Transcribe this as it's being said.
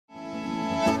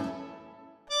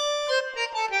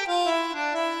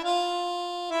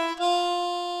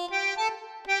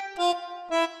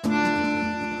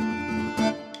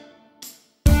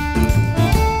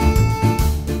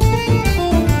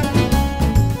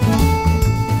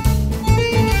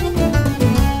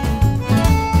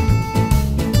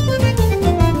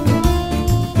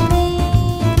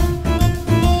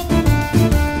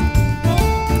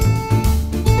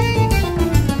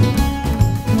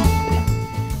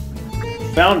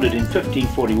Founded in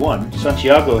 1541,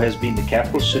 Santiago has been the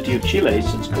capital city of Chile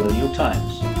since colonial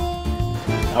times.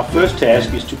 Our first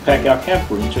task is to pack our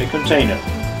camper into a container,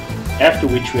 after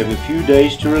which we have a few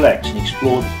days to relax and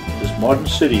explore this modern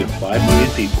city of 5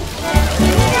 million people.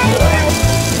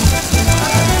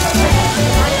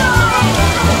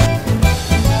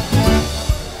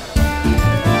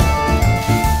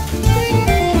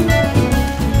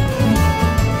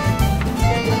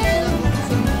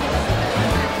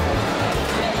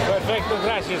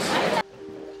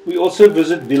 We also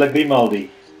visit Villa Grimaldi.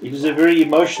 It is a very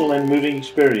emotional and moving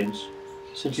experience,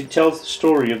 since it tells the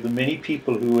story of the many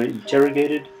people who were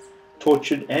interrogated,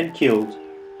 tortured and killed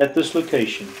at this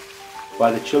location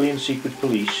by the Chilean secret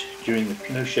police during the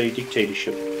Pinochet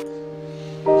dictatorship.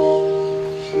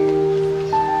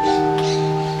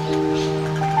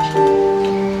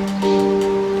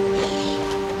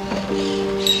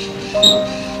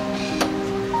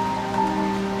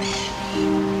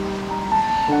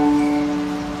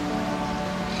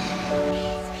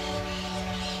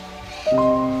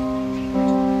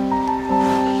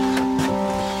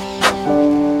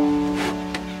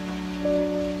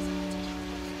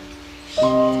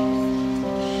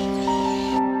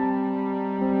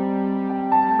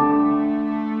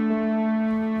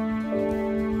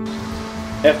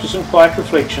 After some quiet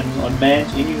reflection on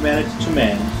man's inhumanity to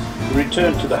man, we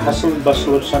return to the hustle and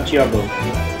bustle of Santiago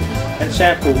and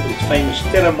sample its famous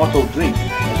terremoto drink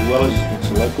as well as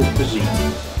its local cuisine.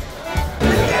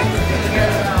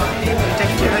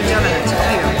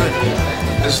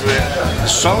 This is the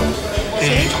salt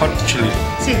and hot chili.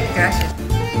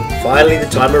 Finally, the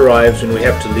time arrives when we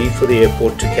have to leave for the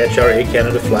airport to catch our Air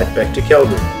Canada flight back to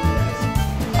Calgary.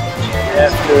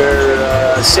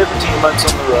 After 17 months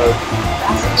on the road,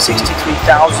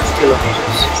 63,000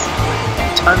 kilometers,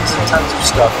 tons and tons of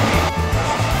stuff,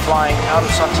 flying out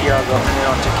of Santiago and then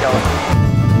on to Calgary.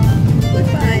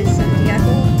 Goodbye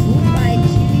Santiago, goodbye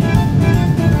Chile.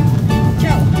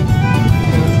 Ciao.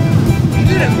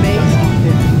 You're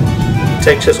amazing. It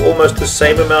takes us almost the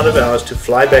same amount of hours to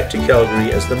fly back to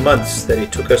Calgary as the months that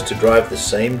it took us to drive the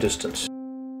same distance.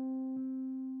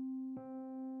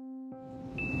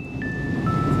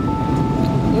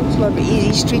 Looks like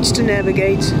easy streets to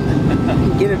navigate.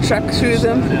 Get a truck through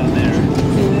them. Down there.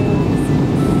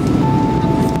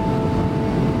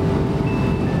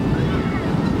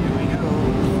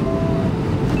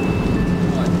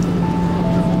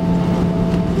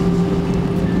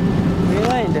 We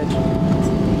landed.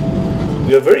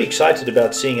 We are very excited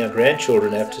about seeing our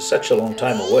grandchildren after such a long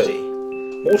time away,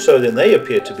 more so than they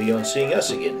appear to be on seeing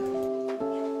us again.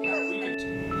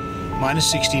 Minus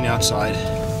 16 outside.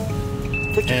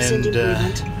 50%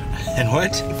 improvement. And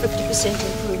what? 50%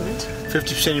 improvement.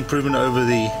 50% improvement over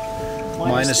the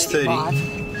minus 30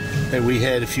 that we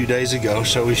had a few days ago.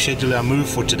 So we scheduled our move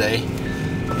for today,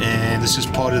 and this is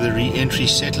part of the re-entry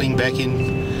settling back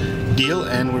in deal,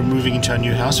 and we're moving into our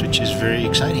new house, which is very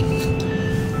exciting.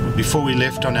 Before we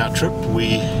left on our trip,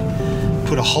 we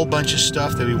put a whole bunch of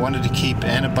stuff that we wanted to keep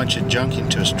and a bunch of junk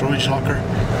into a storage locker.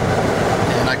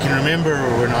 And I can remember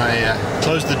when I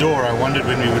closed the door, I wondered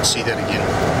when we would see that again.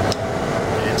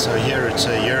 And so here it's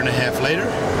a year and a half later,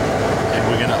 and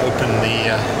we're going to open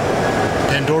the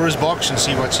Pandora's box and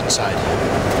see what's inside.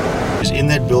 Because in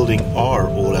that building are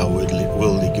all our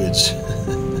worldly goods.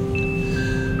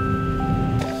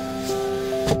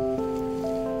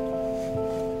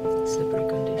 Slippery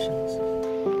conditions.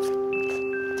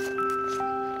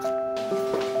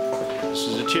 This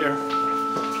is a chair.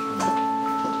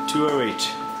 208.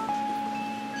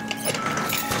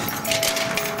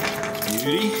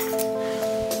 Beauty.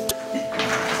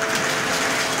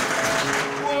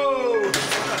 Whoa!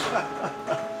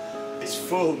 It's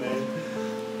full, man.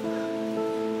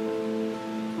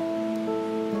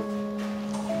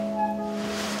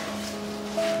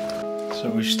 So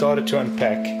we started to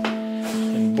unpack,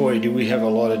 and boy, do we have a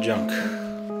lot of junk.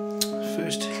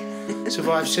 First,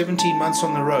 survived 17 months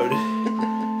on the road,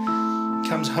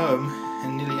 comes home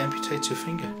and nearly amputates her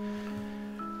finger.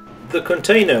 The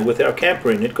container with our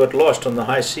camper in it got lost on the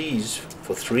high seas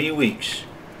for 3 weeks.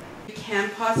 You can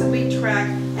possibly track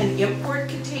an import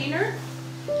container.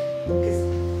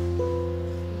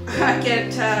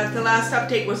 The last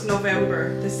update was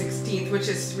November the 16th, which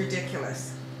is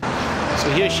ridiculous.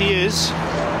 So here she is.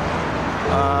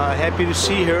 Happy to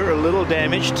see her, a little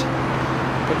damaged,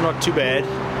 but not too bad.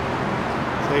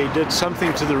 They did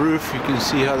something to the roof. You can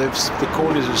see how the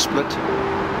corners are split.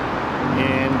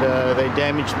 And they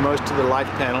damaged most of the light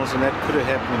panels, and that could have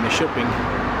happened in the shipping.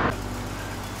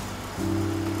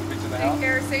 Take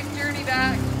care, safe journey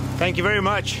back. Thank you very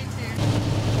much.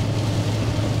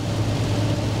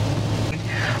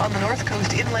 On the north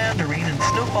coast inland, a rain and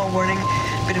snowfall warning.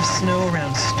 Bit of snow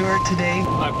around Stewart today.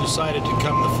 I've decided to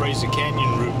come the Fraser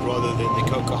Canyon route rather than the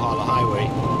Coquihalla Highway.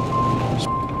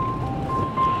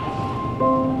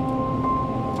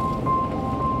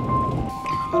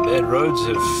 The bad roads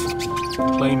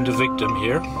have claimed a victim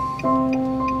here.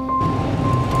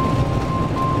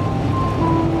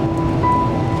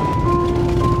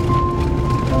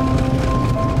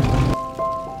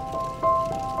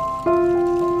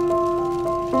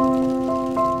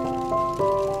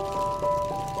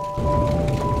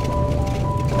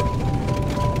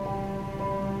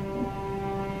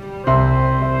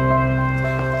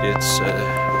 It's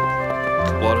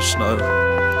a lot of snow.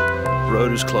 The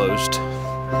road is closed, so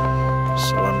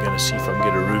I'm going to see if I can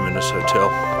get a room in this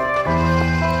hotel.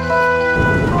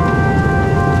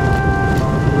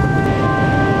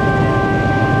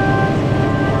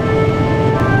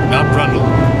 Mount Brundle,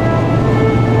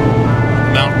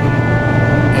 the mountain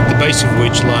at the base of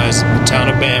which lies the town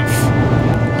of Banff.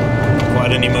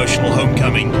 Quite an emotional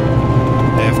homecoming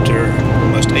after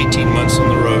almost 18 months on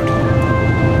the road.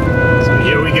 So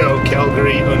here we go,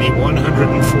 Calgary, only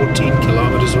 114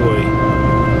 kilometers away.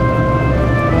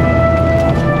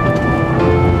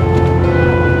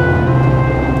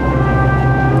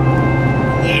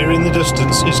 There in the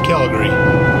distance is Calgary.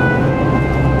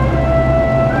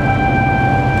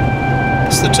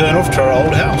 It's the turnoff to our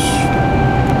old house.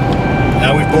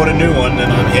 Now we've bought a new one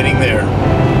and I'm heading there.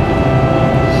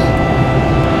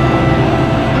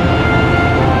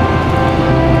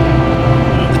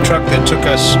 Truck that took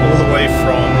us all the way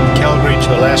from Calgary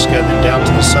to Alaska, then down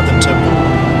to the southern tip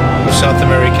of South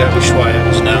America, Ushuaia,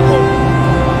 is now home.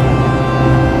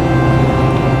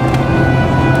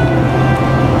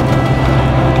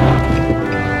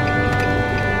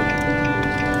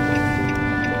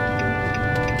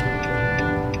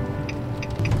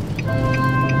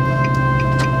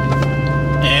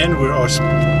 And we're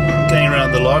going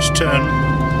around the last turn.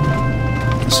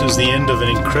 This is the end of an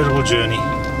incredible journey.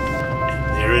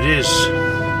 There it is,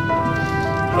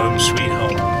 home sweet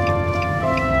home.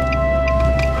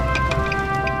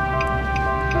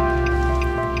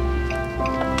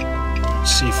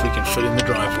 Let's see if we can fit in the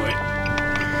driveway.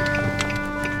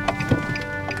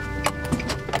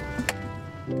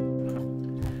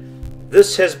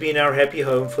 This has been our happy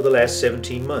home for the last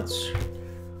 17 months.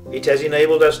 It has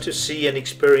enabled us to see and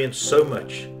experience so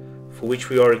much, for which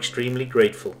we are extremely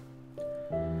grateful.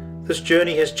 This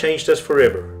journey has changed us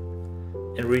forever.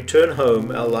 And return home,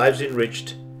 our lives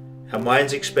enriched, our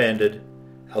minds expanded,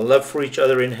 our love for each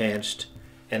other enhanced,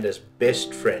 and as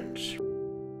best friends.